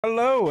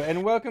Hello,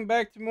 and welcome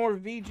back to more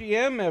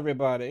VGM,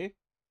 everybody,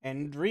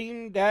 and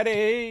Dream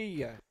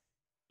Daddy.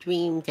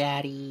 Dream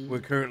Daddy. We're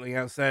currently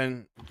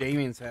outside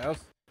Damien's house.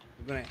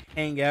 We're gonna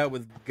hang out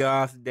with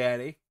Goth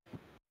Daddy.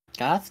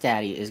 Goth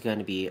Daddy is going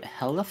to be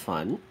hella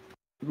fun.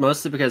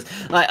 Mostly because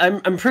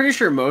I'm pretty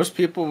sure most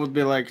people would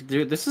be like,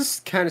 dude, this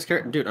is kind of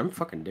scary. Dude, I'm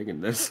fucking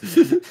digging this.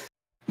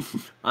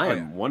 I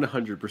am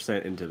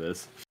 100% into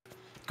this.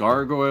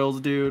 Gargoyles,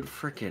 dude.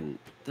 Freaking,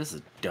 this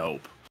is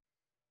dope.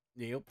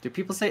 Yep.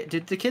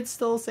 Did the kids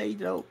still say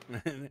dope?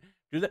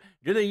 do the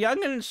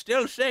youngins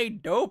still say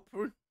dope?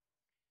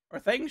 Are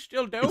things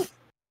still dope?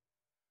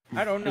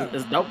 I don't know.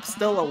 Is dope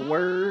still a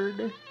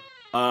word?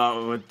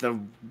 With the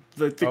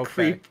Okay.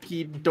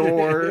 creepy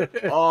door.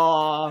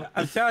 Oh,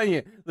 I'm telling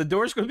you, the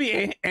door's going to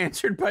be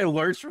answered by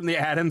alerts from the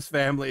Addams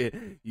family.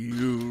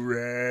 You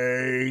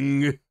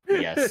rang.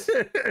 Yes.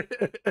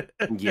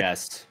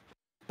 Yes.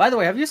 By the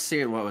way, have you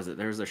seen, what was it?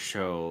 There's a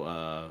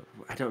show,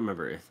 I don't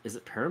remember. Is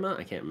it Paramount?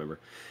 I can't remember.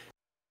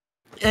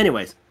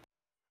 Anyways,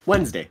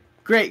 Wednesday.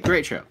 Great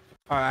show.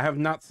 I have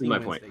not seen My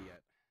Wednesday point. yet.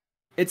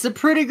 It's a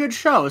pretty good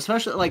show,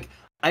 especially,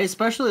 I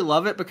especially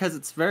love it because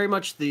it's very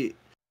much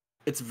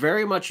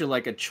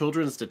like a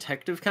children's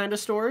detective kind of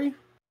story.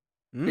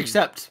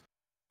 Except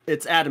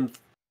it's Addams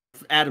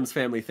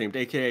family themed,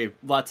 aka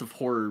lots of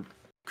horror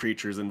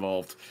creatures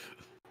involved.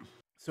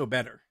 So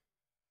better.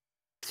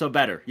 So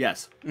better,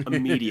 yes,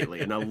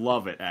 immediately, and I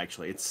love it.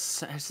 Actually,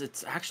 it's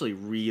actually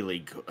really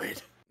good.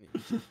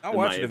 I'll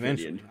watch it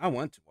eventually. I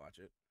want to watch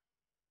it.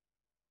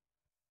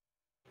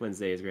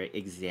 Wednesday is great.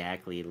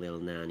 Exactly, little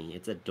nanny.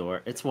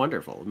 It's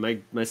wonderful. My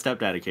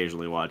stepdad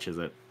occasionally watches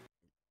it,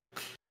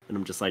 and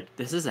I'm just like,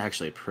 this is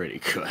actually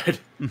pretty good.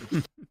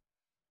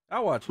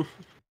 I'll watch it.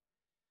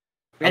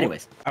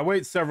 Anyways, I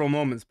wait several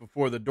moments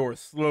before the door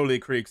slowly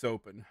creaks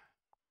open.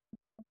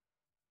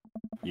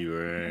 You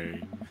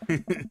rang.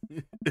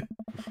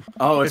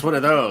 Oh, it's one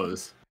of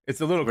those.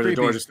 It's a little where creepy.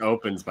 The door just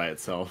opens by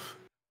itself.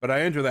 But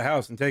I enter the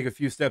house and take a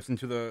few steps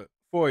into the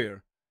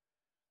foyer.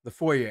 The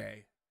foyer.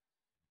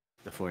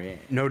 The foyer.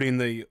 Noting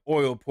the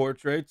oil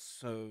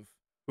portraits of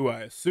who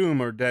I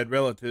assume are dead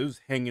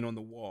relatives hanging on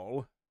the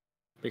wall.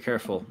 Be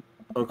careful.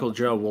 Uncle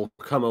Joe will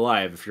come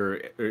alive if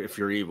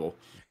you're evil.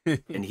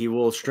 And he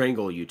will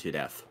strangle you to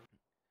death.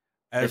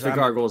 If the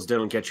gargoyles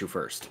don't get you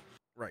first.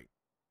 Right.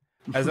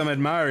 As I'm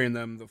admiring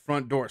them, the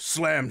front door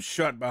slams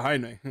shut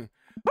behind me.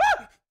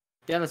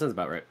 Yeah, that sounds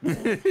about right.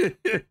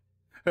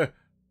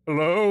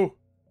 Hello?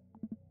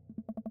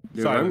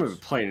 Dude, I remember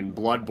playing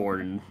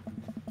Bloodborne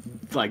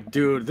and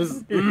dude, this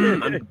is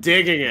I'm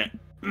digging it.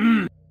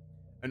 An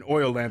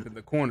oil lamp in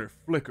the corner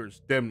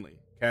flickers dimly,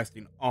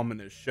 casting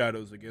ominous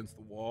shadows against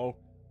the wall.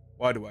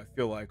 Why do I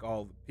feel like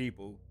all the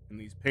people in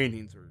these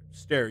paintings are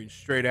staring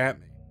straight at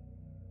me?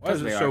 Why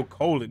is it so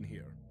cold in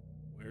here?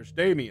 Where's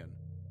Damien?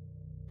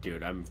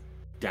 Dude, I'm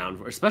down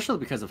for, especially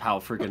because of how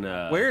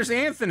freaking Where's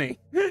Anthony?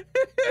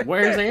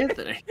 Where's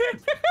Anthony?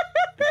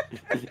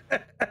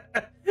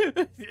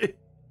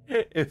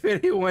 If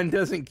anyone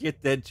doesn't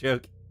get that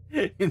joke,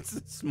 it's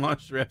a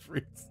Smosh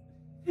reference.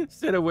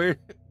 Instead of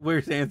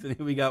where's Anthony,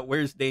 we got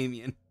where's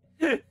Damien,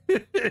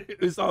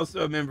 who's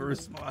also a member of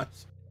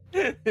Smosh.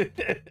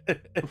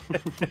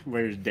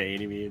 Where's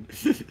Damien?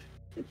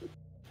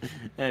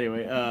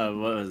 Anyway, what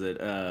was it?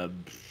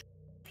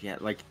 Yeah,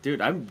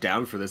 dude, I'm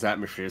down for this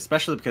atmosphere,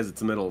 especially because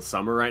it's the middle of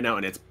summer right now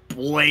and it's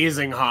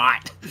blazing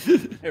hot.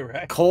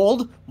 Right.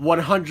 Cold,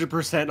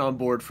 100% on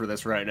board for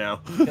this right now.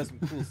 Got some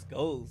cool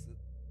skulls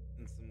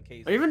in some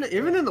cases.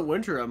 Even in the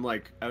winter, I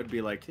would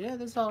be like, yeah,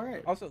 this is all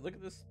right. Also, look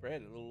at this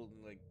spread. A little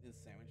these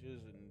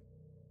sandwiches and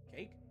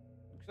cake.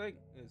 Looks like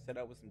it's set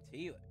out with some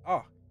tea.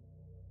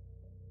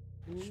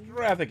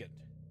 Extravagant.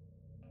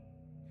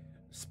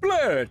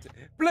 Splurt!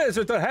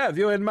 Pleasure to have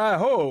you in my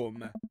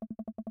home.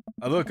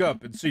 I look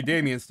up and see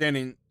Damien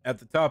standing at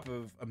the top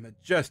of a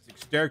majestic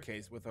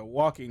staircase with a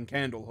walking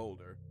candle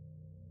holder.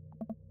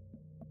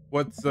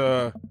 What's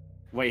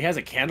Wait, he has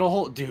a candle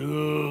holder?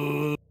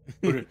 Dude.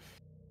 What's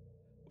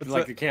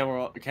like the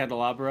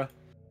candelabra?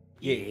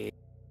 Yeah.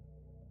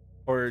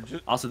 Or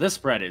just also, this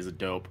spread is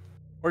dope.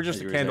 Or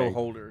just a candle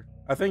holder.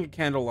 I think a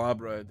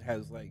candelabra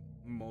has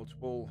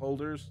multiple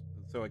holders.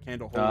 So a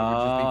candle holder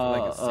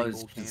would just be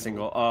for a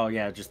single candle. Oh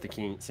yeah, just the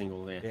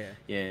single.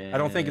 Yeah. I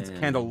don't think it's a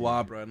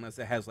candelabra unless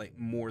it has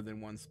more than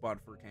one spot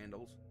for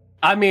candles.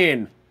 I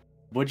mean,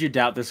 would you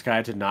doubt this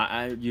guy to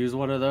not use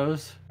one of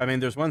those? I mean,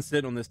 there's one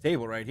sitting on this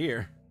table right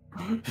here.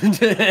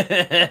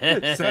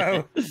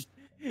 So,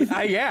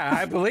 yeah,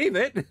 I believe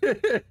it.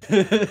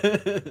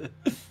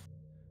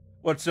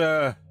 What's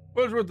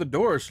with the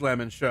door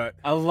slamming shut?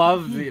 I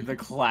love the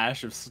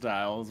clash of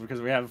styles because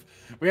we have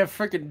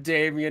freaking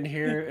Damien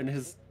here in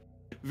his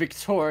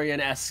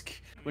Victorian-esque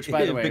Which,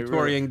 by the way,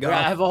 Victorian Goth.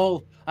 I have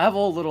a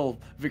whole little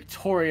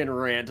Victorian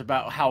rant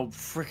about how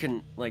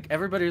freaking like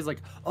everybody's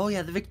like, oh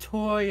yeah, the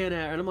Victorian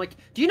era, and I'm like,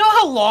 do you know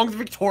how long the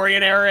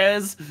Victorian era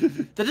is?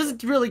 That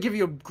doesn't really give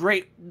you a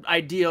great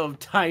idea of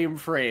time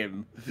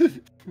frame.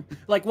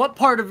 Like, what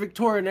part of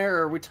Victorian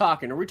era are we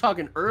talking? Are we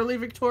talking early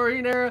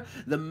Victorian era,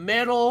 the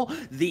middle,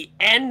 the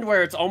end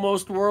where it's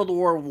almost World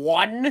War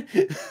I?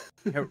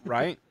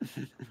 Right?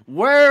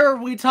 Where are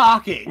we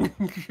talking?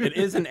 It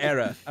is an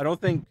era. I don't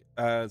think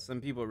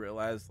some people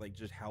realize like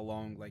just how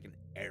long like an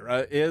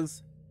era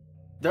is.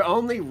 The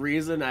only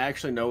reason I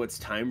actually know its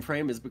time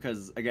frame is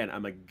because, again,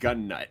 I'm a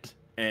gun nut.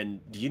 And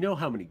do you know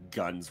how many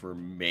guns were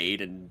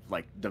made and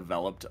like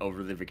developed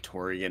over the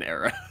Victorian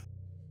era?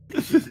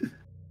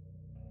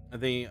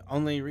 The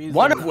only reason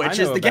one of which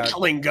is the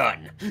Gatling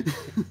gun.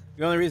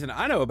 The only reason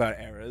I know about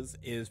eras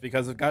is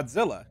because of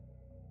Godzilla.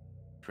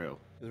 True.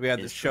 Because we had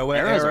the Showa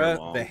era,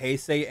 the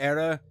Heisei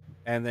era,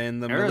 and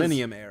then the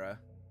Millennium era.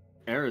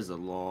 Era's a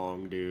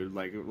long, dude.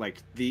 Like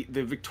the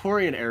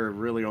Victorian era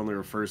really only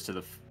refers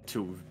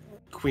to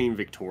Queen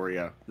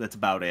Victoria. That's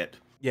about it.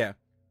 Yeah,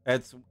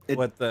 that's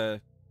what the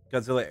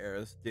Godzilla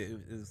eras do.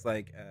 Is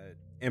like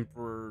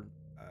Emperor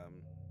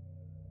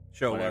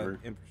Showa,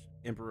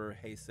 Emperor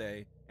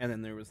Heisei, and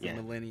then there was the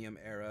Millennium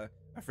era.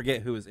 I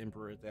forget who was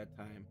emperor at that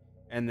time.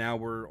 And now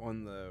we're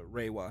on the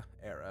Reiwa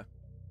era.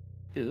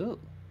 Ooh,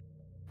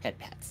 head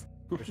pats.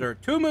 There are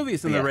 2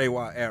 movies in the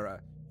Reiwa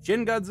era: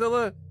 Shin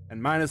Godzilla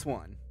and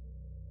 -1.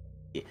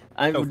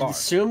 I would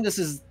assume this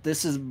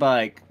is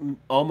like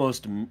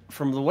almost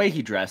from the way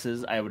he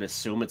dresses. I would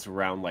assume it's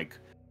around like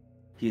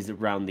he's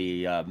around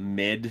the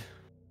mid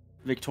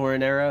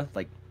Victorian era,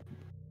 like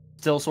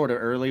still sort of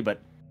early,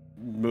 but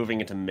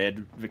moving into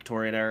mid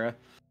Victorian era.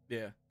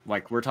 Yeah,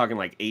 like we're talking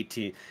like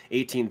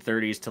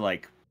 1830s to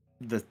like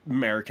the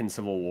American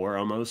Civil War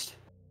almost,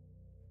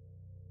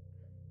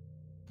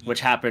 which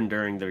happened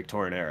during the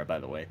Victorian era, by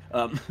the way.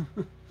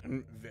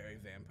 Very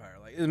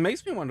vampire-like. It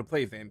makes me want to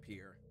play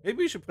Vampire. Maybe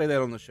we should play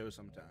that on the show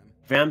sometime.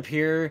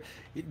 Vampire,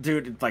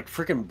 dude, like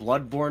freaking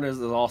Bloodborne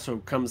is also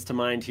comes to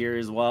mind here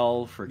as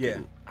well.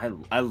 Freaking,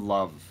 I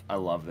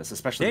love this,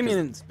 especially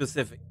Damien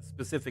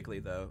specifically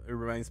though. It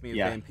reminds me of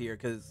Vampire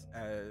because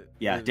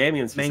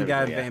Damien main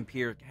guy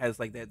Vampire has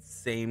like that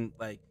same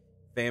like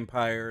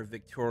vampire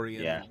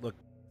Victorian look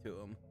to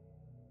him.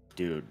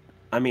 Dude,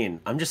 I mean,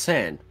 I'm just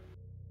saying,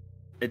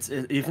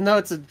 even though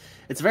it's a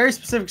very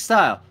specific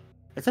style,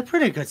 it's a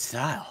pretty good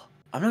style.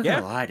 I'm not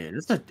gonna lie,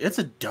 dude. It's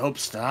a dope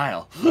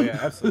style. Oh yeah,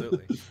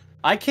 absolutely.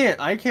 I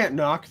can't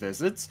knock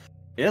this.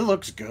 It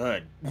looks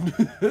good.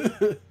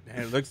 And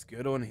it looks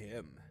good on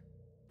him.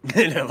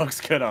 And it looks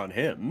good on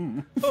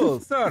him. Oh,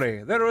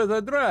 sorry, there was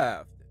a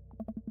draft.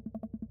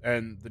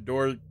 And the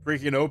door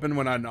freaking opened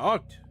when I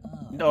knocked.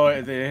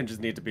 No, the hinges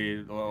need to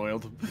be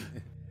oiled.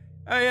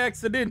 I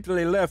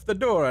accidentally left the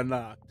door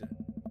unlocked.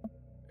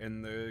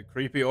 In the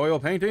creepy oil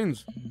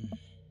paintings,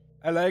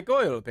 I like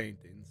oil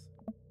paintings.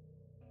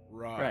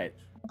 Right.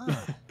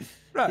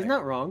 Right. He's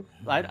not wrong.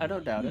 I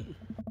don't doubt it.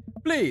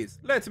 Please,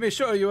 let me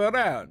show you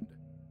around.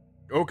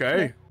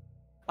 Okay.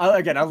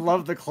 Again, I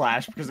love the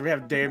clash because we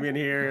have Damien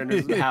here in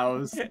his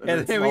house.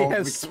 And then we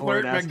have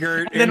Splurt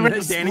McGirt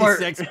and Danny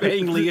Sex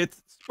paying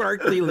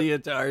sparkly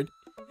leotard.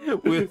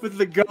 With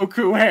the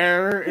Goku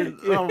hair. And,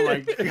 oh my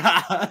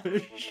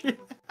gosh.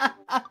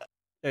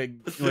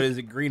 What is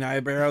it? Green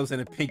eyebrows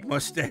and a pink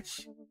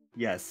mustache.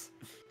 Yes.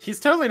 He's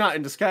totally not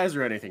in disguise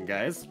or anything,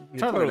 guys.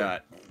 Totally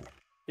not.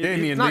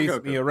 Damien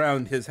leads me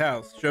around his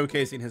house,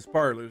 showcasing his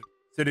parlor,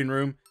 sitting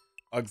room,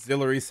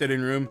 auxiliary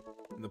sitting room,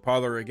 and the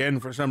parlor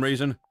again for some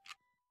reason.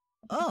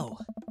 Oh.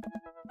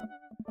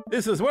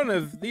 This is one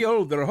of the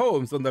older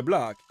homes on the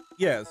block.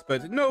 Yes,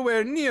 but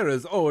nowhere near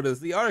as old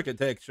as the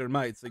architecture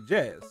might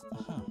suggest.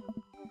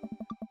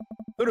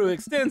 Through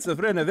extensive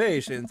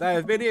renovations, I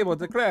have been able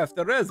to craft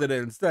a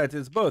residence that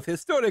is both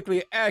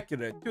historically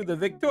accurate to the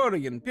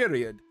Victorian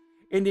period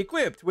and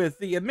equipped with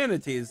the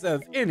amenities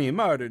of any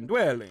modern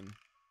dwelling.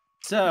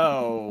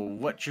 So,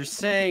 what you're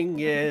saying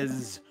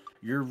is,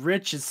 you're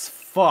rich as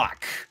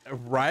fuck.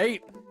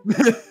 Right?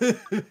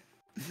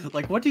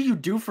 Like, what do you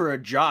do for a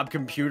job?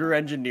 Computer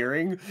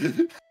engineering?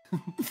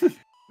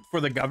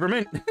 For the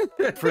government?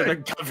 For the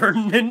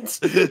government?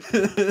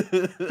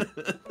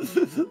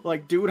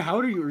 Like, dude, how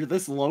are you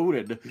this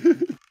loaded?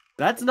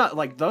 That's not,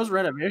 like, those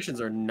renovations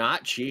are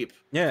not cheap.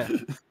 Yeah.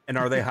 And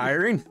are they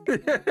hiring?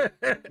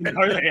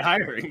 Are they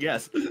hiring?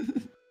 Yes.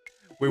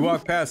 We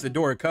walk past the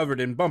door covered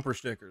in bumper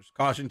stickers,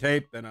 caution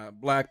tape, and a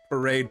black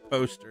parade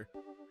poster.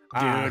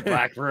 Dude,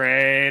 Black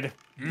Parade.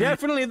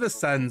 Definitely the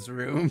son's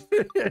room.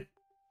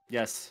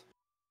 Yes.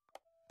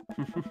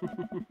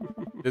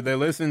 Did they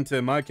listen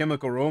to My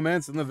Chemical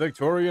Romance in the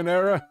Victorian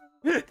era?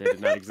 They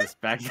did not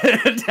exist back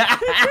then.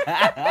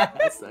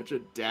 Such a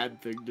dad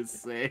thing to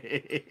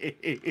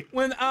say.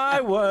 When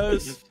I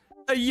was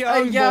a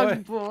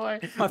young boy,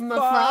 my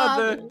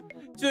father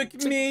took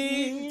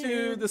me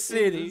to the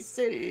city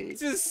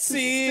to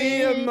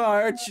see a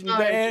marching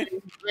band.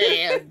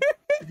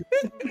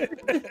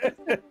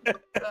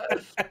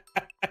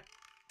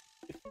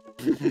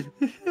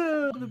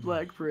 The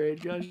Black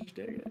Parade, gosh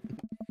dang it.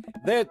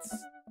 That's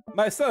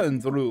my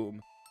son's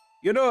room.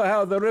 You know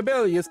how the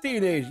rebellious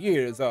teenage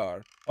years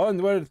are.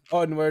 Onward,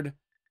 onward.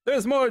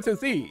 There's more to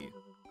see.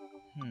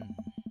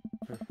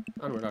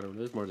 Onward, onward.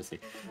 There's more to see.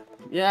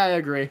 Yeah, I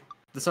agree.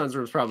 The son's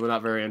room's probably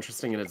not very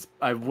interesting, and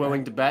I'm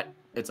willing to bet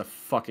it's a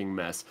fucking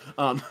mess.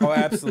 Oh,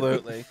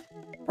 absolutely.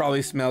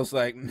 Probably smells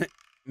like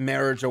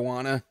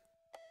marijuana.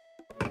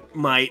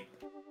 Might,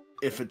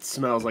 if it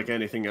smells like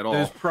anything at all.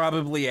 There's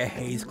probably a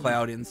haze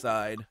cloud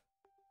inside.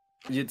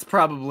 It's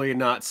probably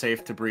not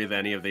safe to breathe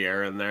any of the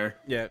air in there.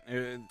 Yeah,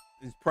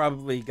 it's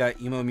probably got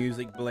emo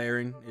music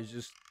blaring. It's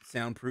just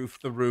soundproof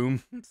the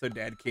room, so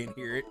Dad can't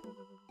hear it.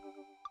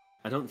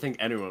 I don't think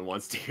anyone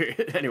wants to hear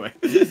it anyway.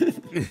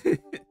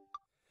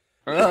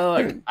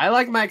 I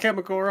like My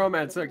Chemical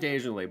Romance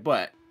occasionally,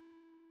 but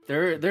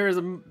there is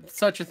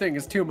such a thing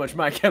as too much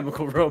My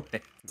Chemical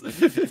Romance.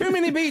 Too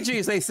many Bee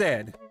Gees, they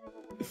said.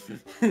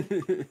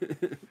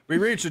 We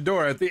reach a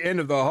door at the end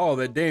of the hall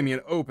that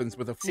Damien opens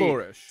with a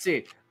flourish.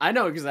 See, I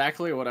know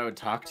exactly what I would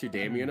talk to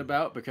Damien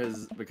about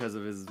because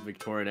of his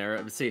Victorian era.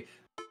 But see,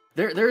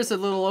 there is a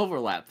little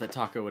overlap that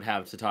Taco would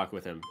have to talk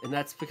with him, and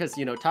that's because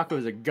Taco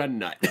is a gun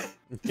nut,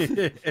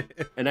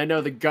 and I know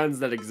the guns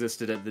that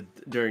existed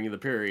during the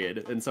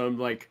period, and so I'm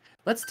like,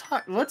 let's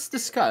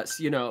discuss,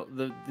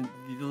 the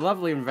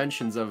lovely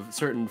inventions of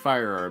certain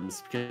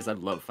firearms because I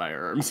love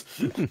firearms.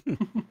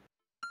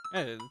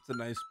 Yeah, it's a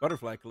nice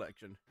butterfly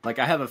collection. Like,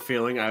 I have a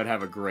feeling I would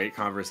have a great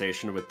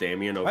conversation with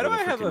Damien over the freaking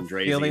Drazy needle rifle. Why do I have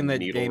a feeling that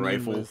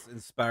Damien was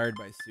inspired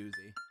by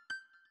Susie?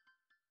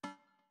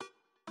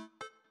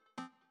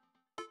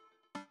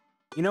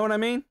 You know what I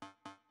mean?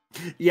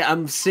 Yeah,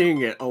 I'm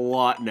seeing it a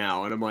lot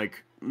now, and I'm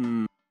like,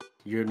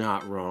 you're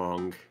not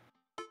wrong.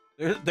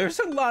 There's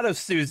a lot of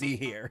Susie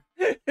here.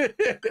 A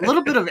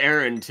little bit of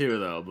Aaron too,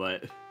 though,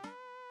 but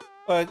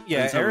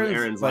yeah,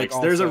 Aaron's like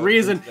there's a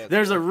reason.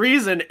 There's a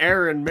reason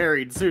Aaron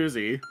married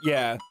Susie.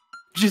 Yeah,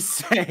 just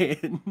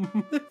saying.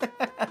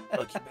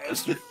 Lucky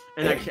bastard.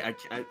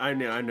 And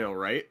I know,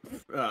 right?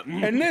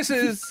 And this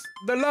is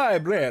the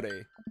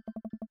library.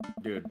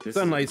 Dude, this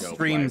sunlight is a dope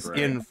streams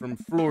library. in from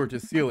floor to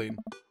ceiling.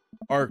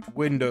 Arched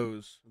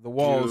windows. The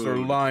walls are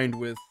lined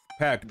with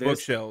packed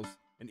bookshelves,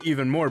 and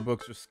even more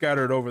books are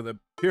scattered over the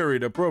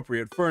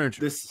period-appropriate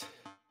furniture.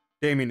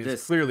 Damien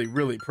is clearly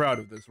really proud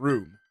of this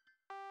room.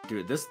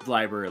 Dude, this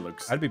library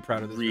looks I'd be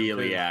proud of this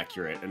really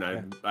accurate, and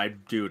I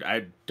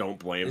don't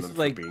blame them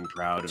for being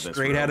proud of this.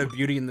 Straight out of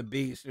Beauty and the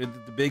Beast, the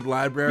big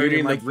library, Beauty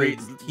and like the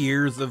the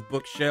tiers of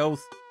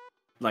bookshelves.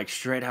 Like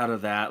straight out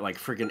of that, like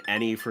freaking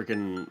any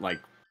freaking like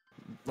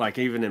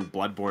even in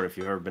Bloodborne, if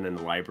you've ever been in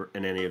the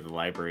in any of the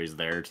libraries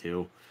there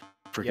too,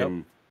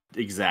 freaking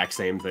exact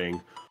same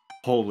thing.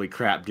 Holy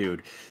crap,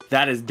 dude,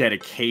 that is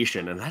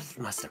dedication, and that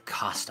must have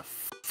cost a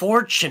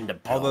fortune to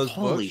build. All those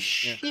Holy books?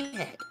 shit!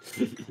 Yeah.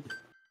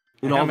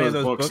 And all those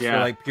books are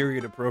like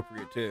period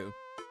appropriate too.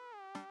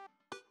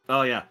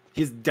 Oh yeah,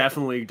 he'll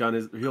definitely have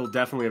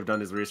done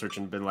his research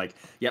and been like,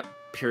 yep,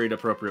 period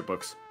appropriate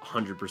books,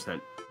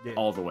 100%,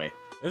 all the way.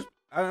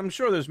 I'm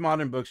sure there's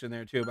modern books in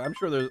there too, but I'm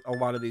sure there's a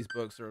lot of these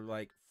books are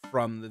like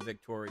from the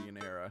Victorian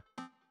era.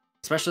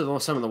 Especially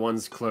some of the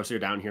ones closer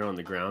down here on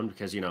the ground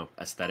because,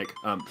 aesthetic.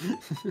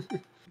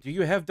 Do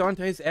you have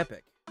Dante's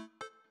Epic?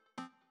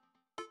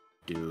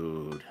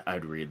 Dude,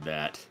 I'd read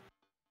that.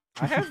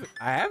 I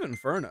have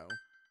Inferno.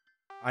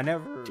 I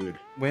never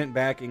went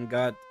back and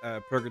got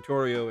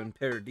Purgatorio and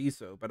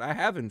Paradiso, but I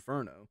have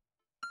Inferno.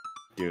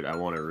 Dude, I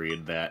want to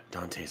read that.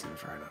 Dante's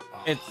Inferno.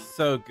 Oh. It's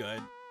so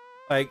good.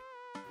 Like,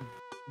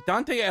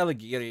 Dante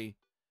Alighieri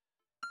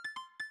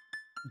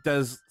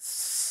does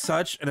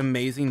such an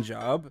amazing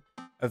job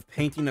of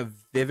painting a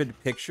vivid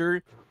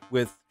picture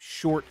with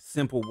short,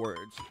 simple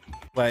words.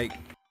 Like,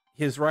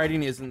 his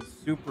writing isn't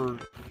super,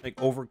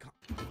 over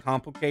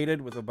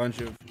complicated with a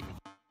bunch of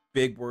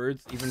big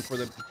words, even for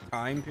the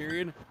time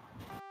period.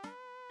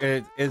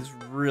 It's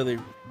really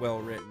well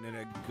written and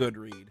a good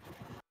read.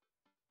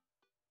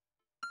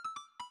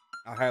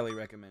 I highly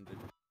recommend it.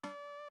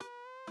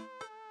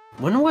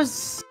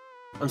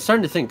 I'm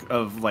starting to think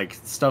of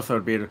stuff that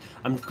would be.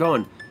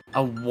 I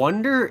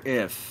wonder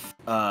if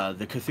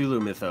the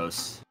Cthulhu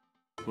mythos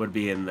would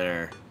be in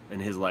there in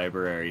his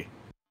library.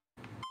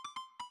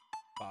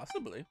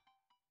 Possibly.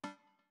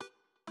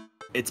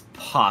 It's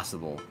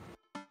possible.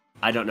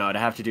 I don't know. I'd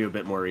have to do a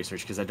bit more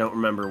research because I don't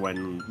remember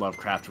when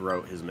Lovecraft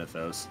wrote his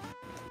mythos.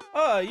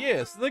 Ah,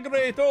 yes, the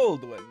great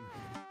old one.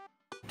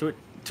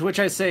 To which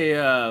I say,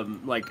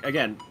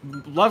 again,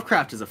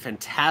 Lovecraft is a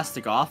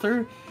fantastic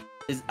author.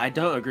 I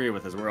don't agree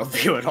with his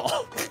worldview at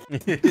all.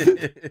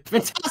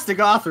 Fantastic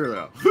author,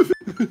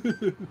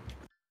 though.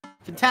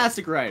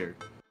 Fantastic writer.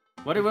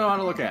 What do we want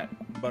to look at?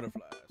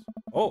 Butterflies.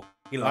 Oh,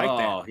 he liked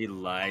that. Oh, he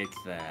liked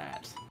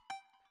that.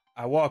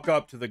 I walk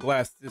up to the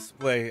glass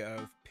display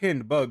of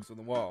pinned bugs on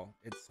the wall.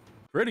 It's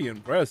pretty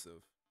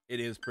impressive.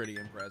 It is pretty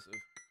impressive.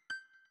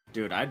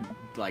 Dude,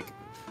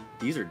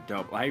 these are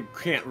dope. I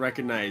can't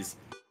recognize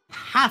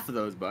half of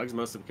those bugs,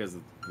 mostly because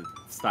of the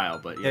style,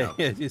 but you know.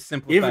 Yeah, just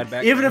simplified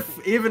background.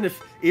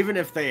 Even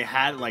if they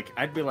had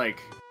I'd be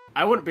like,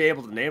 I wouldn't be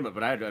able to name it,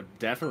 but I'd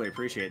definitely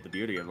appreciate the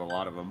beauty of a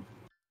lot of them.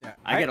 Yeah,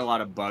 I get a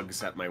lot of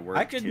bugs at my work.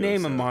 I could too,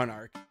 name so. a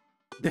monarch.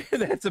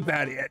 That's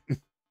about it.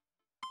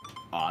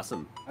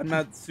 Awesome. I'm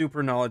not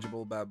super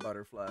knowledgeable about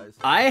butterflies.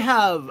 I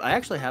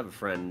actually have a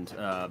friend,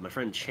 my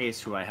friend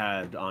Chase, who I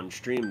had on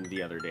stream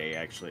the other day,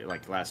 actually,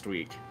 like last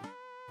week,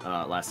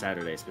 last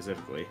Saturday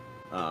specifically.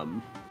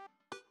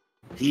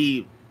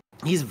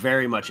 He's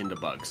very much into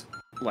bugs.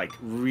 Like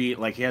he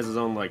has his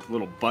own like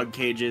little bug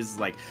cages.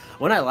 Like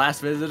when I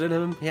last visited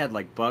him, he had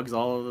like bugs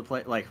all over the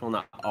place. Like, well,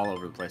 not all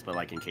over the place, but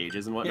like in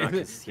cages and whatnot. Yeah,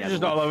 He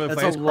just all over the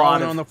place,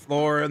 crawling on the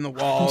floor and the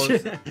walls,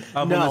 up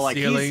on the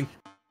ceiling.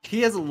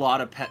 He has a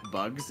lot of pet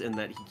bugs in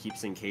that he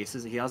keeps in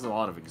cases. He has a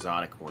lot of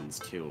exotic ones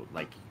too.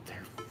 Like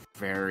they're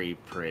very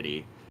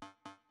pretty,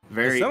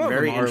 very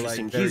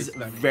interesting.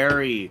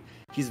 Like,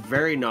 he's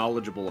very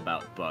knowledgeable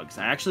about bugs.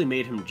 I actually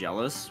made him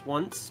jealous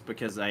once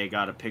because I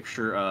got a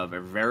picture of a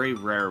very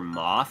rare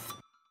moth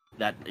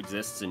that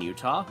exists in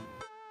Utah.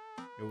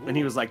 Ooh. And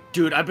he was like,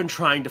 dude, I've been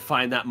trying to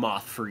find that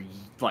moth for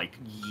like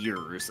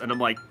years. And I'm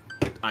like,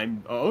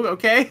 oh,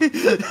 okay.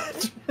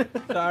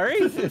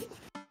 Sorry.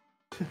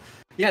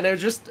 Yeah, and it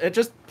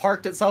just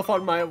parked itself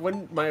on my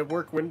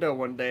work window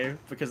one day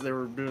because they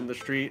were doing the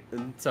street,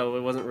 and so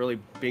it wasn't really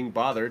being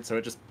bothered, so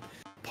it just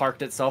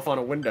parked itself on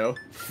a window.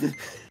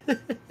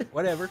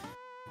 Whatever.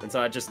 And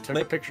so I just took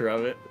a picture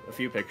of it, a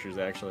few pictures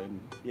actually. And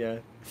yeah,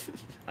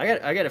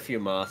 I got a few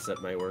moths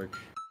at my work,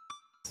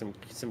 some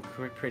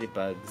pretty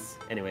bugs.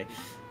 Anyway,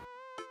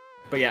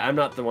 but yeah, I'm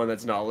not the one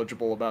that's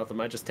knowledgeable about them.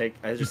 I just think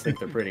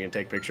they're pretty and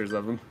take pictures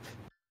of them.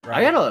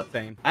 Right.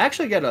 I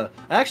actually get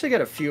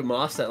a few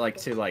moths that like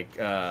to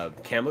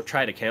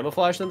try to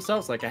camouflage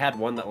themselves. Like I had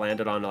one that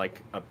landed on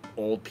like a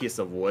old piece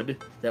of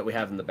wood that we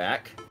have in the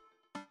back.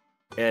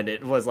 And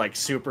it was like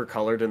super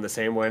colored in the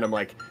same way, and I'm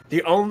like,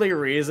 the only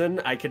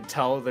reason I could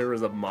tell there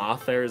was a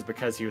moth there is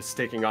because he was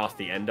sticking off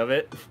the end of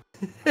it,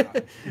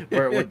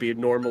 where it would be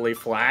normally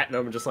flat, and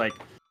I'm just like,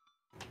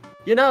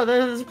 you know,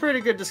 this is a pretty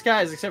good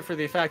disguise, except for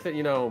the fact that,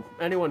 you know,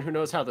 anyone who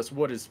knows how this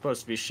wood is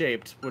supposed to be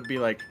shaped would be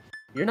like,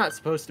 you're not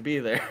supposed to be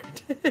there.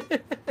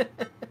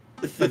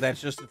 But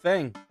that's just the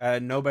thing.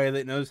 Nobody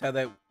that knows how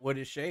that wood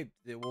is shaped,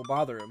 it will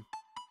bother him.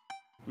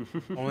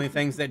 Only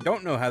things that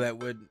don't know how that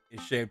wood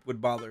is shaped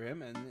would bother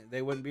him, and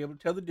they wouldn't be able to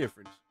tell the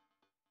difference.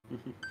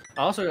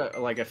 Also,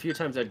 like a few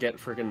times I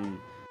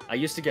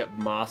used to get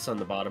moths on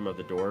the bottom of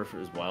the door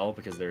as well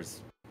because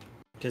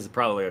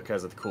probably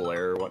because of the cool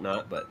air or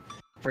whatnot. But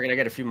I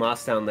get a few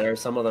moths down there.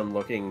 Some of them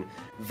looking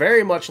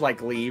very much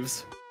like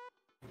leaves.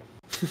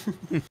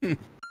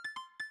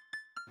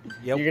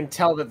 Yep. You can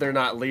tell that they're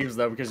not leaves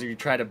though because you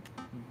try to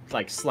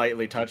like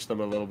slightly touch them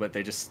a little bit,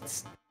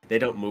 they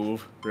don't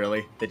move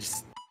really. They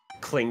just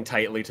cling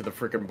tightly to the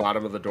freaking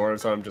bottom of the door,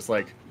 so I'm just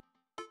like,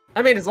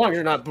 I mean, as long as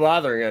you're not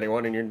bothering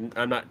anyone and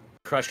I'm not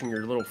crushing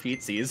your little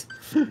feetsies.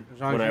 As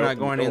long as you're not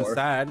going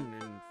inside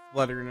and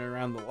fluttering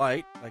around the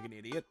light like an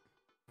idiot.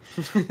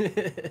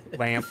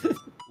 Lamp.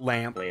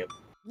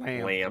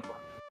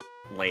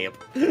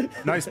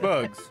 Nice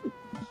bugs.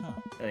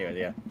 Anyway,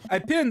 yeah. I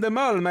pinned them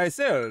all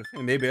myself,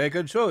 and maybe I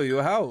could show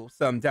you how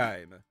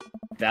sometime.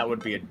 That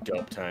would be a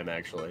dope time,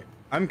 actually.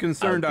 I'm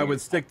concerned I would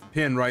stick the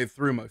pin right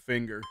through my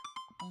finger.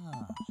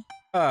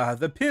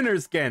 The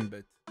pinner's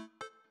gambit.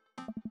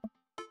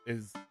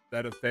 Is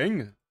that a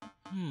thing?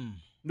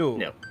 No.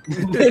 No.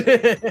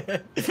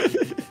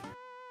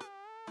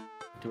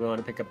 Do we want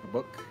to pick up the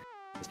book?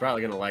 It's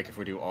probably going to like if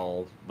we do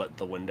all but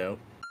the window.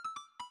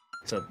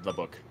 So, the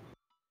book.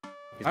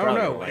 I don't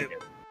know.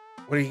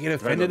 Would he get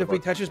offended if we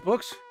touch his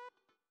books?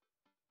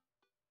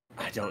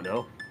 I don't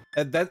know.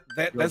 That's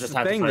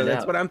the thing, though.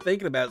 That's what I'm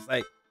thinking about. It's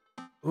like,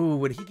 ooh,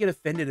 would he get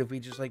offended if we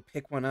just, like,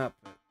 pick one up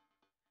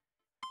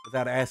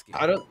without asking?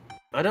 I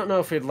don't know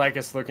if he'd like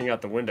us looking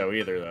out the window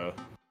either, though.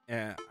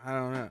 Yeah, I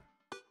don't know.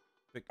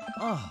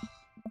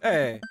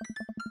 Hey.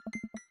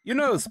 You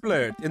know,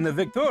 Splurt, in the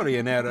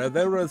Victorian era,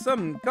 there was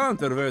some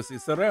controversy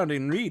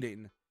surrounding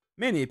reading.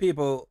 Many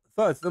people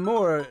thought the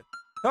more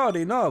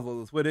tawdry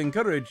novels would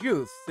encourage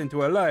youths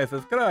into a life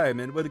of crime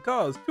and would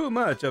cause too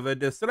much of a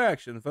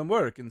distraction from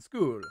work and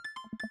school.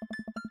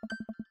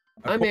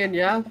 I mean,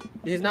 yeah,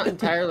 he's not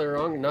entirely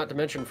wrong, not to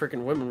mention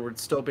freaking women were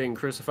still being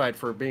crucified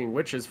for being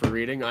witches for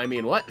reading. I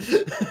mean, what?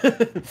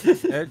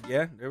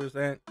 Yeah, there was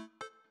that.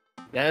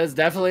 That is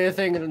definitely a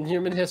thing in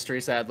human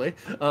history, sadly.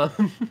 I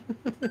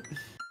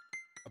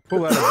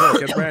pull out a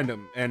book at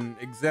random and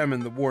examine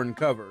the worn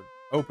cover.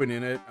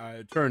 Opening it,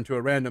 I turn to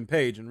a random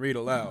page and read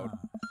aloud.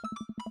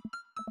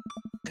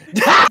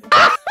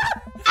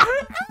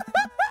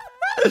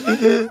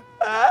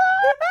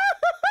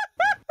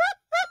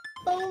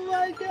 Oh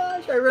my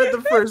gosh, I read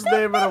the first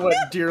name and I went,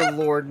 dear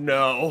Lord,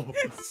 no.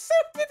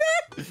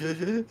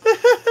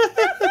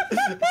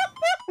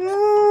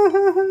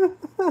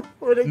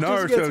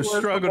 Naruto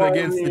struggled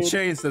against the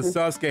chains that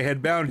Sasuke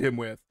had bound him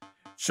with.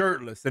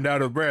 Shirtless and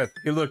out of breath,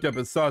 he looked up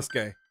at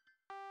Sasuke.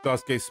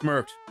 Sasuke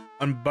smirked,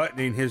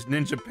 unbuttoning his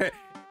ninja pants.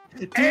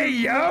 Hey,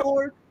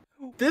 yo!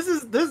 This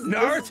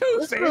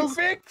Naruto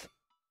fanfic?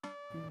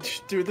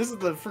 Dude, this is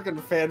the freaking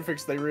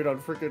fanfics they read on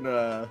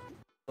freaking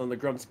on the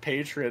Grumps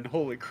Patreon.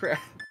 Holy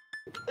crap!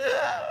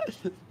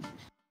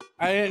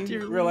 I didn't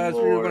Dear realize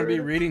we were going to be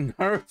Lord. reading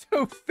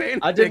Naruto fanfic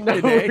I didn't know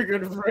today. we were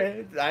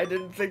gonna. I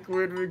didn't think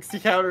we would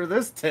encounter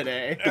this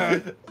today.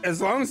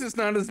 As long as it's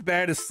not as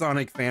bad as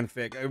Sonic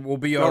fanfic, it will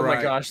be Oh alright.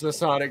 my gosh, the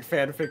Sonic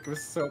fanfic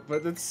was so,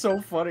 but it's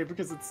so funny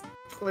because it's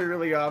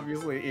clearly,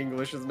 obviously,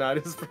 English is not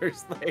his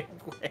first language.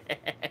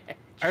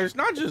 It's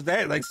not just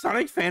that, like,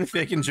 Sonic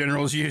fanfic in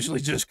general is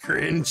usually just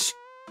cringe.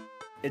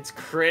 It's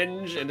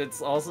cringe, and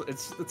it's also,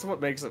 it's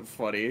what makes it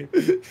funny.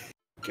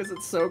 Because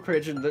it's so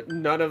cringe, and that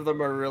none of them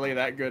are really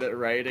that good at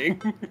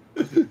writing.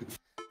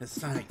 As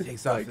Sonic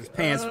takes off his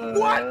pants.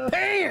 What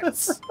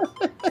pants?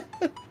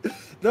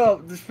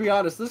 No, just be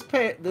honest, this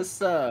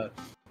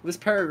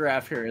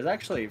paragraph here is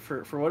actually,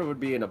 for what it would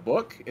be in a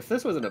book, if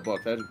this was in a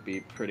book, that would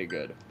be pretty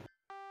good.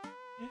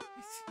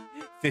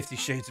 50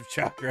 Shades of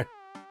Chakra.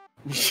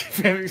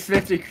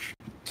 50.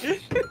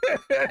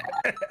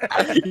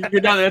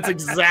 You know, that's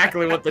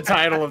exactly what the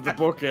title of the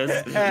book is.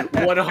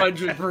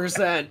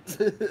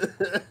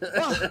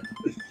 100%.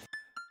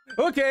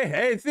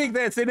 Okay, I think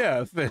that's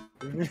enough.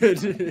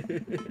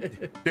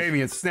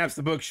 Damien snaps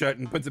the book shut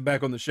and puts it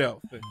back on the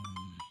shelf.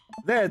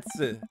 That's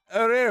a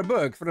rare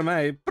book from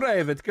my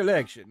private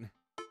collection.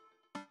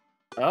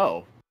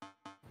 Oh.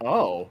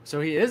 So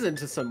he is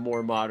into some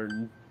more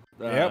modern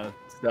Yep.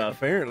 stuff.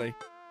 Apparently.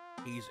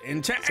 He's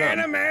into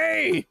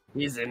anime!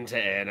 He's into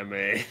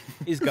anime.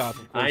 He's goth,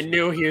 of course. I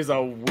knew he was a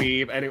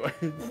weeb. Anyway.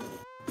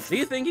 Do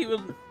you think he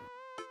would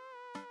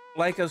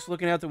like us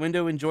looking out the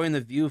window enjoying the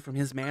view from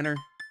his manor?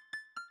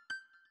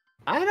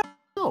 I don't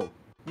know.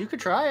 You could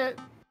try it.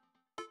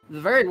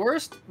 The very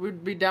worst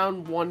would be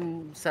down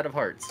one set of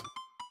hearts.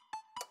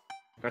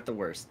 Not the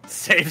worst.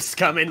 Safe's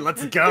coming.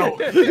 Let's go.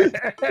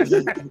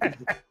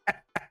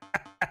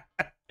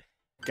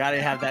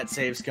 Gotta have that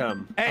saves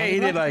come. Hey, he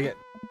did like it.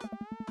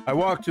 I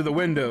walked to the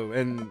window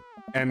and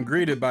am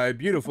greeted by a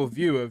beautiful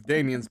view of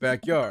Damien's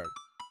backyard.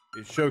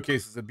 It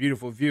showcases a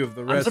beautiful view of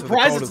the rest of the I'm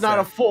surprised it's not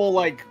a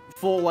cul-de-sac.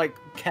 full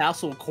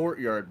castle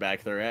courtyard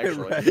back there,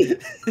 actually.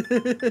 Right.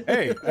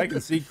 Hey, I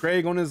can see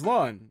Craig on his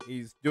lawn.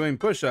 He's doing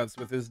push-ups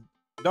with his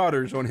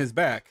daughters on his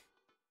back.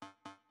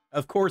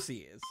 Of course he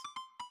is.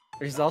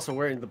 He's also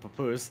wearing the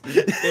papoose.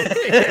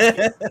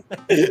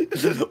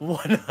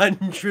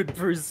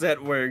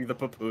 100% wearing the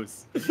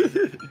papoose.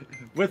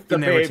 With the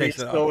never baby takes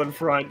it still off. in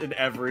front and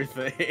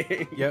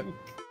everything. Yep.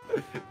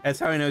 That's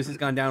how he knows he's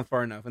gone down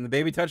far enough. When the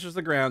baby touches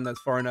the ground, that's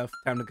far enough.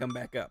 Time to come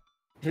back up.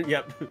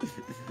 Yep.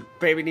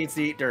 Baby needs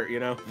to eat dirt, you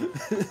know?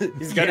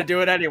 He's gonna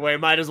do it anyway.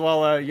 Might as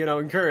well,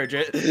 encourage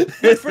it.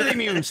 Good for the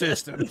immune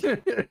system.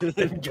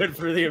 Good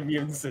for the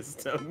immune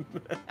system.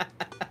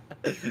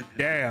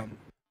 Damn.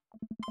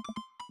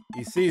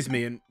 He sees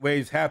me and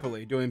waves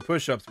happily, doing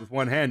push-ups with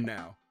one hand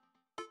now.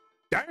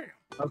 Damn.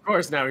 Of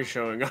course, now he's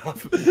showing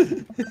off.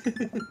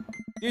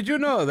 Did you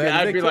know that? Yeah,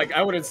 I'd be like,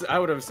 I would have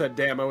said,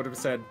 damn. I would have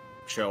said,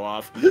 show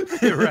off.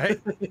 Right?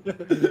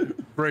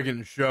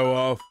 Friggin' show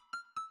off.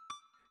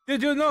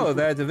 Did you know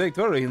that the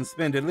Victorians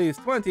spend at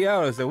least 20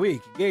 hours a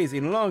week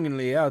gazing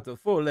longingly out of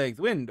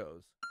full-length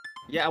windows?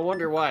 Yeah, I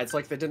wonder why. It's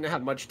like they didn't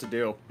have much to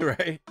do.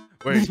 Right?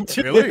 Wait,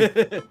 really?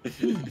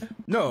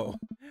 No.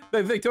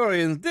 The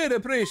Victorians did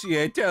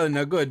appreciate telling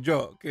a good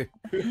joke.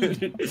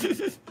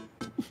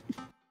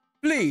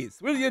 Please,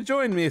 will you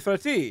join me for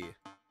tea?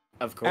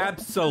 Of course.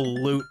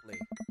 Absolutely.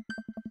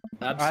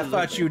 I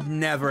thought you'd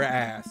never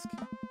ask.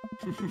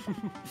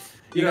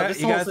 You got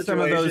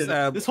some of those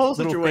this whole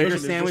little situation finger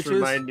is sandwiches? just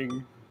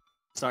reminding...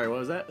 Sorry, what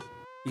was that?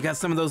 You got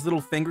some of those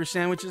little finger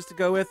sandwiches to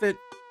go with it?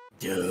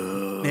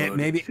 Dude.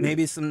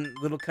 Maybe some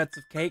little cuts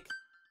of cake?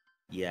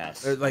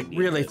 Yes. They're like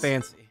really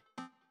fancy.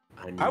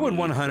 I would need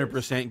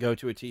 100% go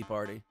to a tea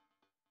party.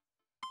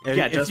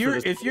 Yeah,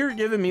 if you're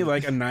giving me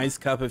like a nice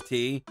cup of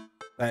tea,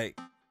 like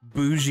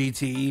bougie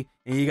tea,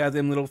 and you got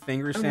them little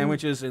finger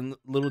sandwiches and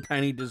little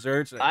tiny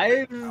desserts.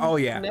 Oh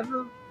yeah.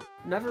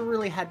 Never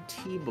really had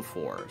tea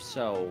before,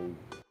 so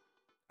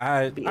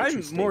I'm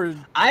more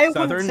I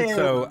southern,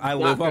 so I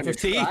live off of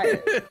tea. I'm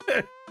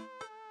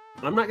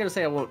not gonna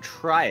say I won't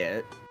try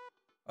it.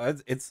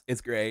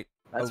 It's great.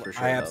 That's for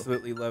sure. I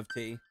absolutely love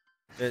tea.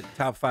 The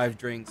top 5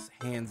 drinks,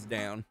 hands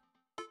down.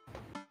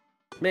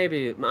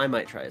 Maybe I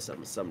might try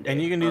some someday. And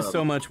you can do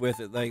so much with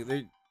it. Like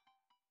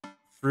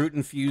fruit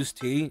infused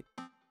tea,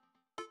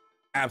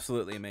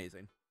 absolutely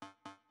amazing.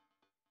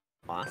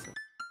 Awesome.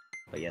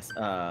 But yes,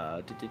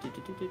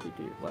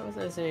 what was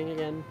I saying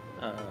again?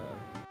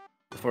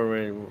 Before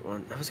we I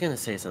was gonna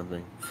say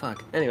something.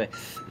 Fuck. Anyway.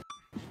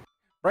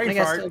 Brain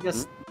fart. I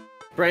guess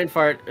brain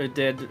fart. It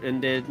did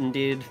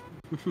indeed.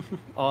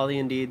 All the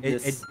indeed.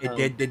 That's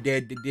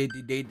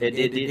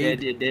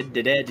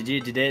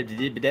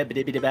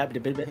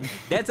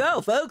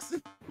all, folks.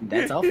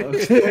 That's all,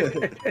 folks.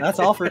 That's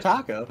all for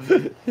Taco.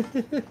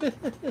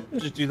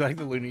 Just do like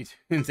the Looney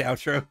Tunes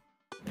outro.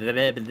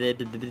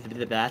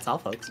 That's all,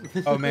 folks.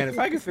 Oh man, if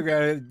I could figure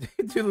out how to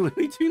do the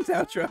Looney Tunes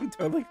outro, I'm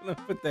totally gonna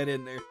put that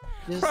in there.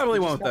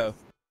 Probably won't though.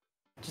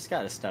 Just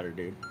gotta stutter,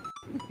 dude.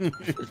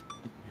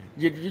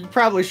 You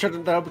probably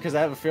shouldn't though, because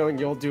I have a feeling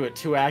you'll do it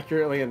too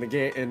accurately, and the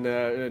game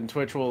and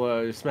Twitch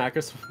will smack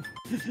us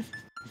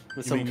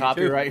with some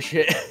copyright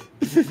shit.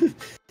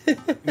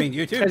 I mean,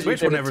 YouTube,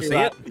 Twitch will never see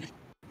it.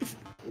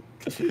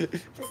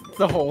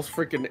 The whole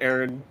freaking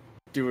Aaron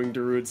doing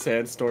Darude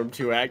Sandstorm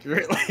too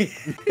accurately.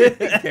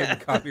 Getting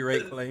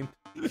copyright claim.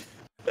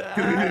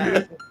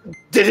 I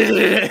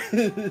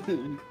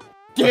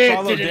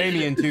follow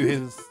Damien to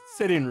his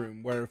sitting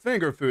room, where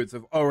finger foods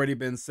have already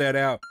been set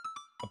out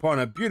upon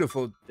a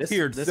beautiful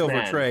tiered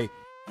silver tray.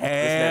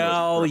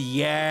 Hell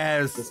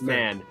yes! This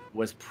man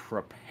was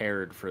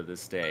prepared for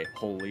this day.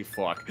 Holy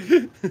fuck.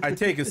 I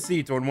take a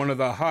seat on one of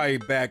the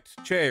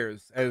high-backed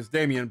chairs as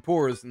Damien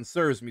pours and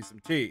serves me some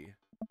tea.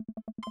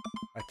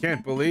 I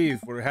can't believe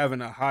we're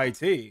having a high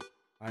tea.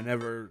 I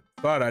never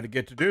thought I'd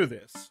get to do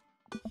this.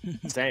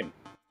 Same.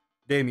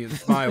 Damien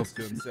smiles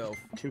to himself.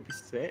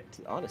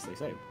 Honestly,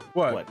 same.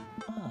 What?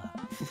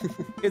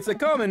 It's a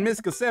common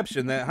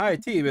misconception that high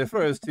tea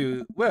refers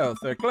to wealth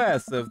or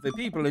class of the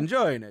people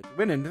enjoying it,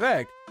 when in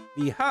fact,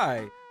 the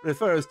high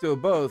refers to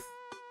both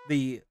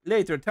the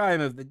later time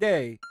of the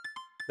day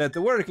that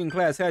the working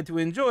class had to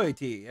enjoy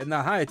tea and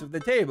the height of the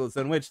tables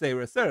on which they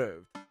were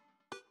served.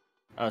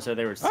 Oh, so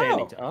they were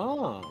standing.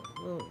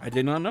 I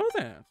did not know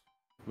that.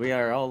 We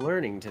are all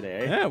learning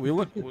today. Yeah,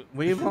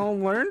 we've all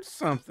learned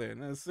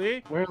something.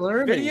 See, we're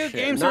learning. Video shit.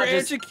 games are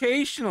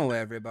educational,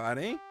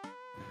 everybody.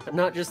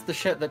 Not just the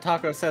shit that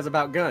Taco says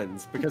about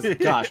guns, because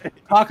gosh,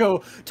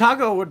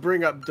 Taco would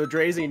bring up the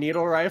Drazy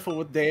needle rifle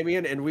with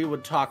Damien, and we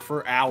would talk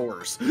for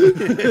hours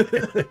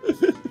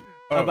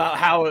about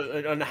how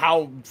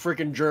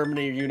freaking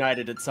Germany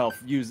united itself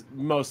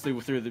mostly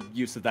through the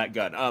use of that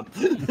gun.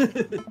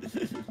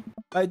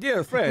 My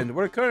dear friend,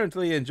 we're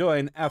currently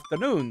enjoying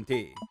afternoon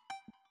tea.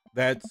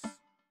 That's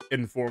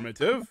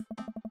informative.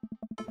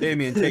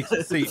 Damien takes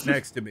a seat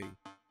next to me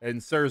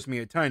and serves me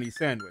a tiny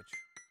sandwich.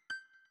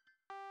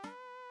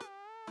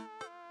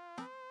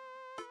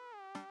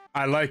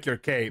 I like your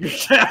cape.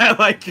 I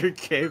like your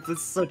cape.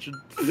 That's such a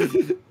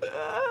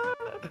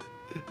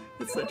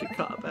it's such a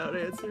cop-out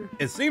answer.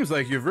 It seems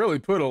like you've really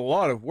put a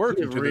lot of work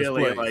into this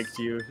place. Really liked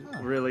you.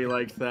 Really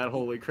liked that.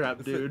 Holy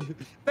crap, dude.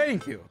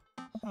 Thank you.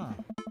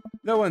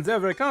 No one's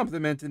ever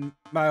complimented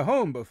my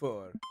home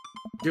before.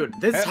 Dude,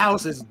 this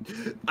house is...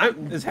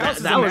 This house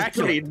is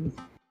immaculate.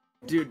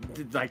 Dude,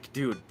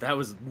 that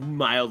was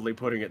mildly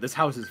putting it. This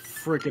house is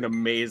freaking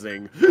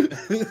amazing.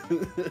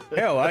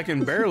 Hell, I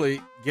can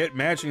barely get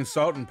matching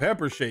salt and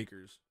pepper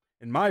shakers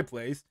in my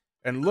place,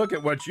 and look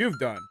at what you've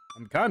done.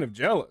 I'm kind of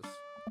jealous.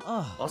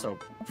 Also,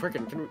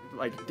 freaking,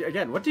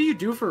 again, what do you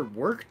do for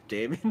work,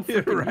 Damien?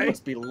 Right? You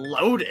must be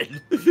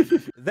loaded.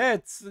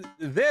 That's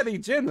very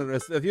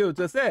generous of you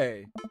to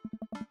say.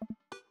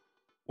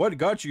 What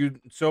got you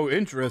so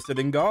interested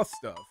in goth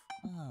stuff?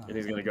 And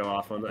he's gonna go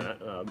off on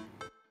that.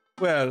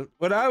 Well,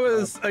 when I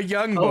was a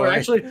young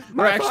boy,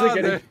 we're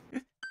actually gonna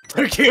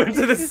took you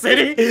into the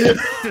city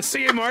to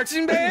see a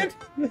marching band.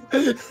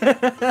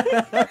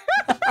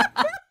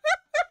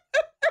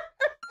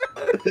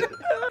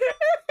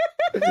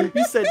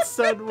 You said,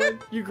 son, when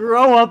you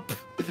grow up,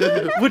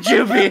 would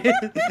you be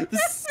the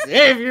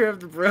savior of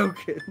the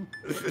broken?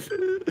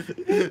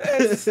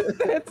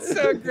 That's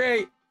so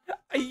great.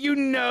 You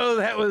know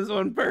that was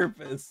on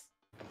purpose.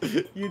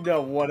 You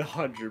know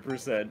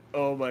 100%.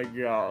 Oh my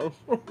god.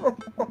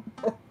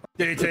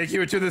 Did he take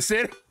you to the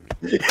city?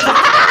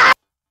 I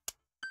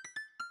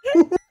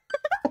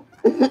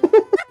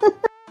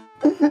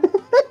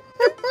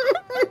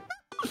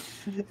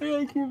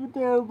gotta keep it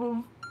down,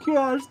 but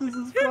gosh, this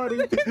is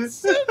funny. It's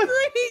so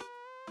great.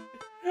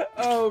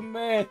 Oh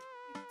man.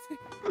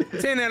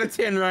 10 out of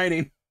 10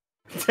 writing.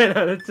 10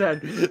 out of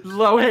 10.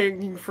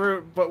 Low-hanging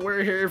fruit, but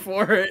we're here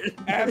for it.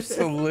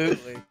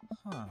 Absolutely.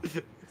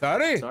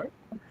 Sorry?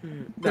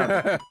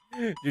 No.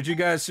 Did you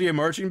guys see a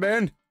marching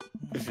band?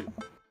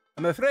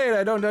 I'm afraid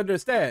I don't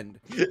understand.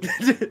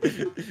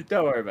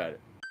 Don't worry about it.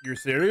 You're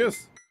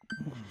serious?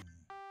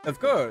 Of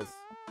course.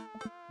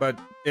 But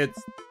it's,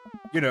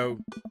 you know,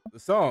 the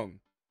song.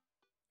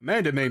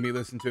 Amanda made me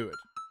listen to it.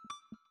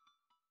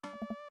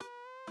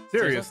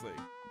 Seriously.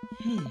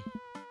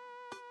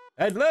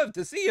 I'd love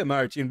to see a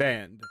marching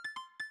band.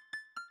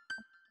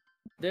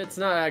 It's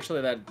not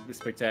actually that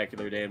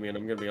spectacular, Damien.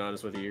 I'm gonna be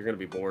honest with you. You're gonna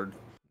be bored.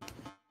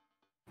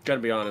 Gotta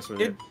be honest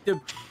with you.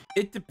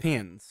 It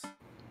depends.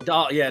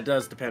 Oh, yeah, it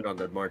does depend on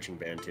the marching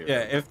band too.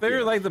 Yeah, if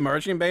they're like the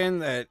marching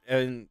band that,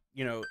 and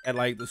you know, at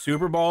like the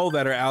Super Bowl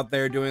that are out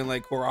there doing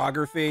like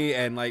choreography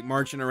and like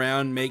marching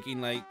around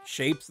making like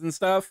shapes and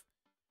stuff,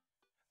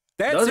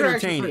 that's those entertaining. Are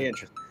actually pretty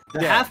interesting. The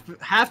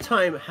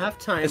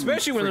halftime,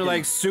 especially when they're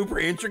like super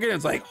intricate.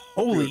 It's like,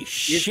 holy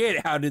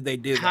shit, how did they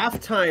do that?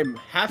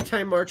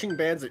 Halftime marching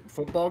bands at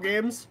football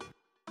games,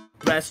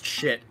 best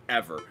shit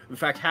ever. In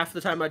fact, half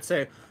the time I'd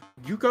say,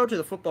 you go to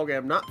the football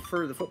game not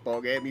for the football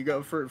game, you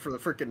go for the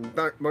freaking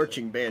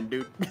marching band,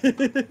 dude.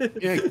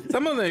 Yeah,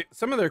 some of their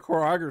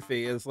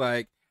choreography is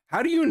like,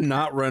 how do you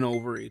not run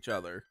over each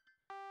other?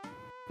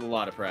 A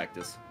lot of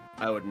practice.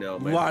 I would know.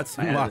 Lots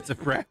and lots of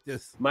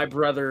practice. My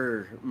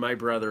brother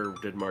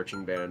did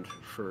marching band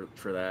for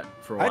that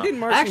for a while. I did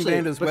marching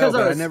band as well,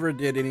 but I never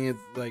did any of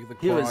like the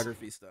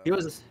choreography stuff.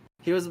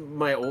 He was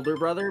my older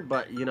brother,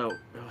 but you know,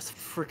 it was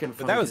freaking fun.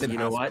 But that was in you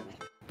know what?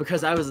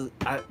 Because I was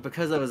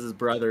his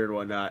brother and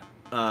whatnot,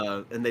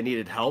 and they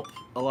needed help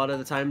a lot of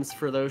the times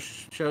for those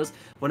shows.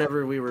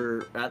 Whenever we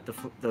were at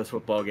those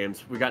football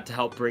games, we got to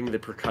help bring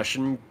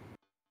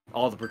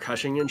all the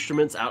percussion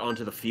instruments out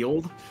onto the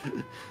field.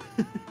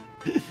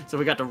 So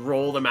we got to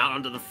roll them out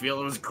onto the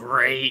field. It was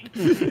great.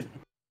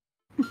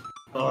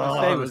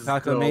 Was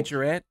Taco a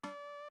majorette?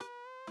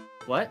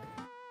 What?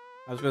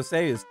 I was gonna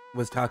say,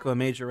 was Taco a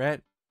majorette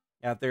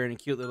out there in a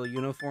cute little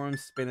uniform,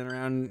 spinning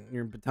around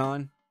your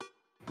baton?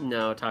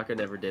 No, Taco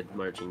never did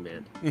marching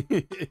band.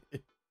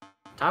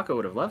 Taco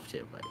would have loved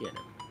to, but you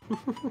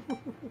know.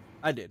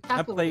 I did.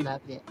 I played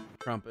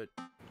trumpet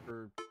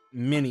for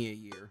many a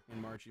year in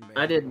marching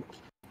band.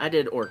 I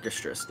did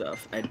orchestra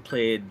stuff. I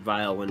played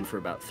violin for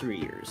about 3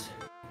 years.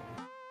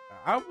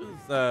 I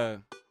was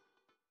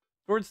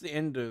towards the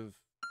end of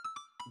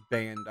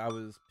band. I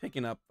was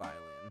picking up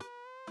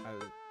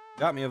violin.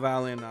 Got me a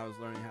violin. I was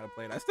learning how to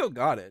play it. I still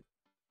got it.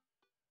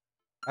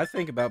 I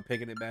think about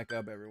picking it back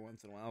up every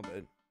once in a while,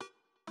 but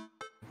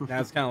now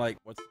it's kind of like,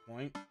 what's the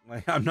point?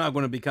 Like, I'm not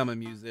going to become a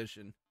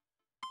musician.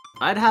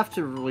 I'd have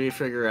to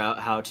refigure out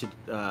how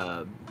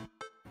to.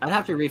 I'd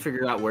have to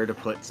refigure out where to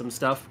put some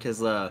stuff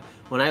because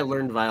when I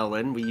learned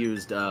violin, we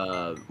used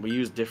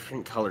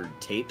different colored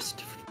tapes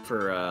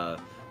for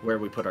where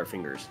we put our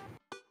fingers,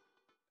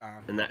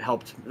 and that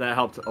helped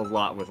a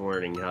lot with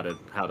learning how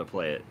to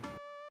play it.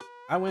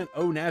 I went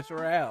au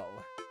naturel.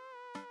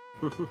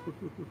 Of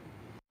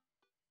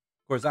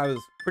course, I was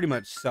pretty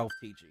much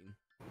self-teaching.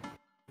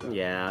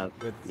 Yeah,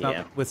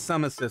 with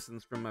some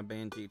assistance from my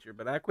band teacher,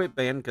 but I quit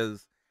band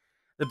because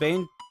the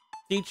band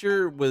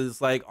teacher was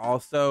like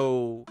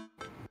also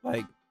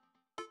like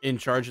in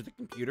charge of the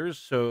computers.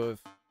 So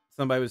if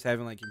somebody was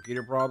having like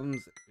computer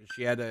problems,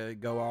 she had to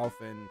go off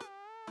and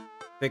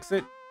fix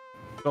it.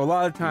 So a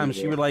lot of times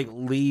she would like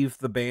leave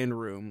the band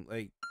room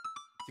like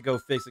to go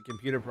fix a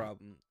computer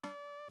problem.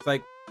 It's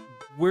like,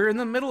 we're in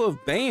the middle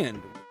of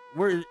band.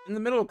 We're in the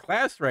middle of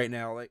class right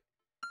now. Like,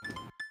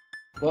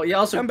 well, you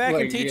also come back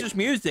and teach us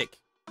music.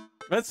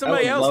 Let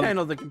somebody else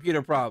handle the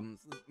computer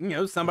problems. You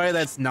know, somebody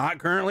that's not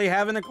currently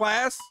having a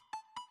class.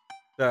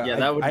 Yeah,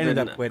 that would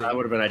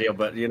have been ideal.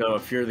 But you know,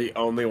 if you're the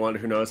only one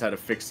who knows how to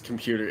fix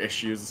computer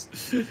issues,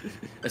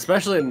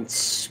 especially in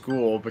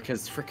school,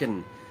 because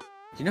freaking,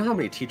 you know how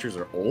many teachers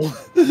are old?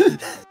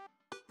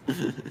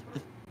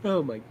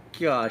 Oh my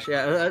gosh!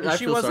 Yeah,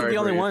 she wasn't the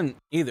only one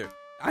either.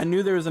 I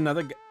knew there was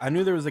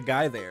a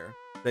guy there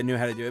that knew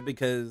how to do it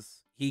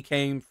because he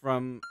came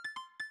from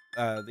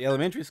the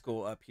elementary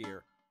school up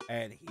here,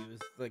 and he was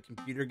the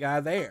computer guy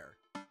there.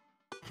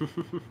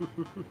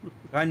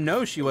 I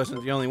know she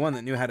wasn't the only one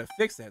that knew how to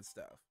fix that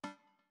stuff.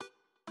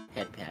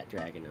 Head pat,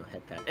 Dragano,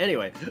 head pat.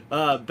 Anyway,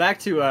 back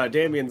to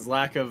Damien's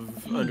lack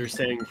of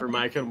understanding for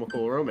My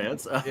Chemical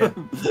Romance. Yeah.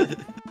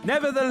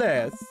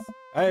 Nevertheless,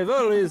 I've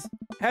always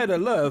had a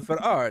love for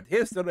art,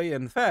 history,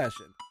 and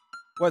fashion.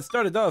 What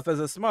started off as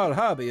a small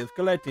hobby of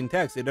collecting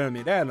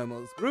taxidermied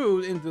animals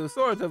grew into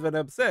sort of an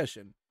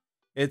obsession.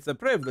 It's a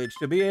privilege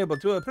to be able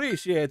to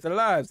appreciate the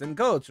lives and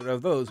culture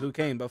of those who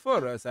came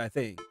before us, I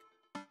think.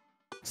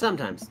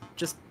 Sometimes.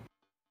 Just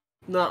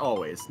not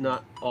always.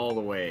 Not all the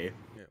way.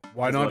 Yeah.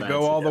 Why not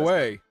go all the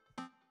way?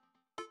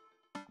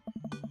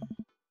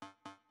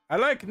 I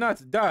like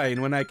not dying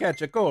when I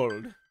catch a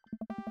cold.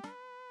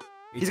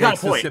 He's got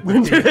a point.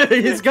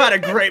 He's got a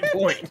great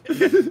point.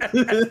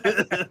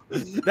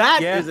 That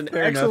is an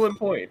excellent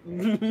point.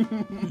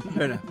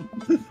 Fair enough.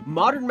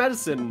 Modern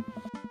medicine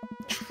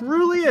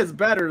truly is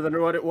better than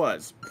what it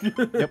was.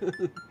 Yep.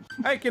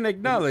 I can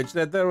acknowledge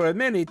that there were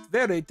many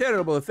very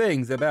terrible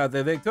things about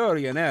the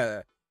Victorian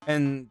era,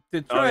 and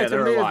to try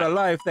to live a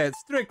life that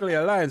strictly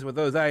aligns with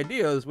those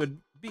ideals would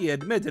be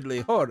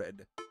admittedly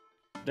horrid.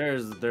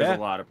 There's a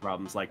lot of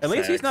problems like at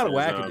least he's not a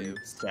wackadoo.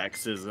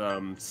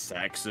 Sexism.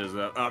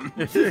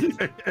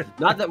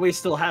 Not that we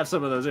still have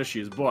some of those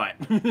issues, but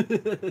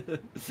yeah.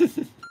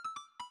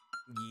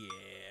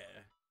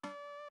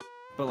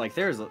 But like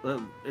there's a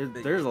lot. He's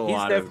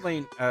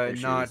definitely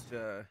not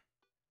a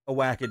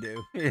wackadoo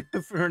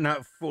for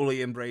not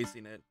fully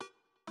embracing it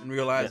and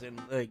realizing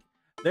like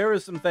there were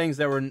some things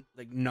that were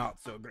like not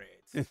so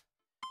great.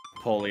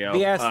 Polio.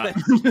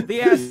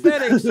 The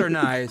aesthetics are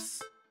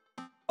nice.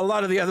 A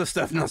lot of the other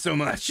stuff, not so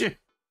much.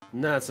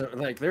 No, it's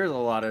like there's a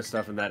lot of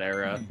stuff in that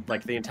era,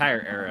 like the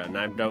entire era, and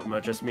I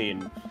don't just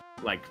mean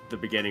like the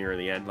beginning or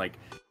the end. Like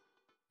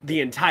the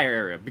entire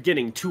era,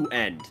 beginning to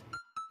end,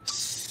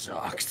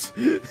 sucked.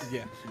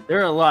 Yeah, there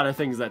are a lot of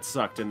things that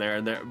sucked in there,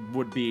 and that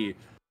would be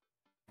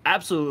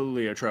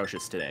absolutely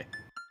atrocious today.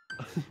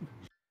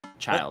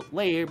 Child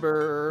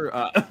labor.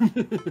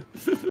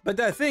 But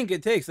I think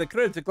it takes a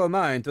critical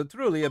mind to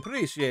truly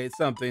appreciate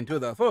something to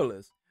the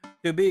fullest.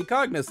 To be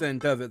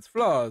cognizant of its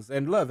flaws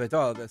and love it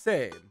all the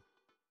same.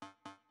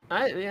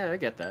 I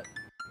get that.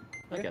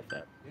 I get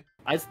that.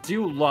 I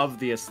do love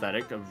the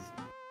aesthetic of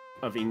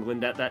of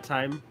England at that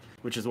time,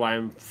 which is why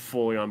I'm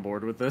fully on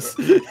board with this.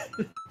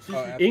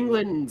 Oh,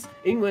 England's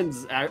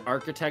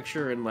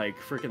architecture and like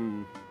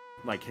freaking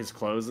like his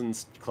clothes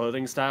and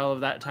clothing style of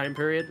that time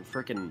period,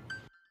 freaking,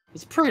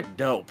 it's pretty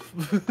dope.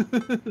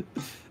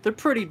 They're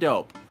pretty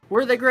dope.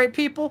 Were they great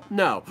people?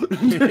 No.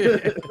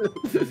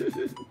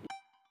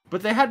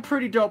 But they had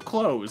pretty dope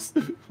clothes.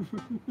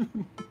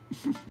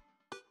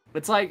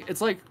 It's like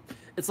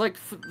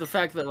the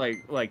fact that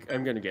like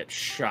I'm gonna get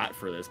shot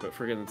for this, but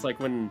freaking, it's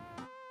like when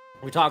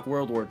we talk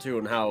World War II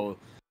and how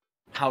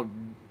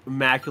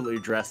immaculately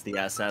dressed the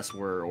SS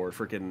were, or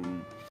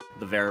freaking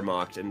the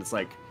Wehrmacht, and it's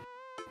like,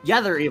 yeah,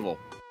 they're evil,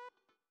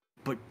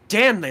 but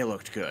damn, they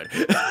looked good.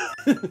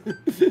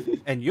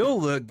 And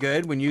you'll look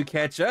good when you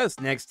catch us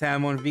next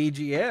time on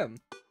VGM.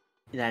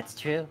 That's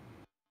true.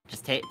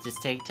 Just take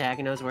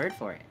Tagano's word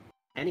for it.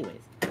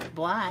 Anyways,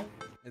 bye.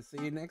 And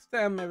see you next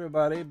time,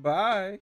 everybody. Bye.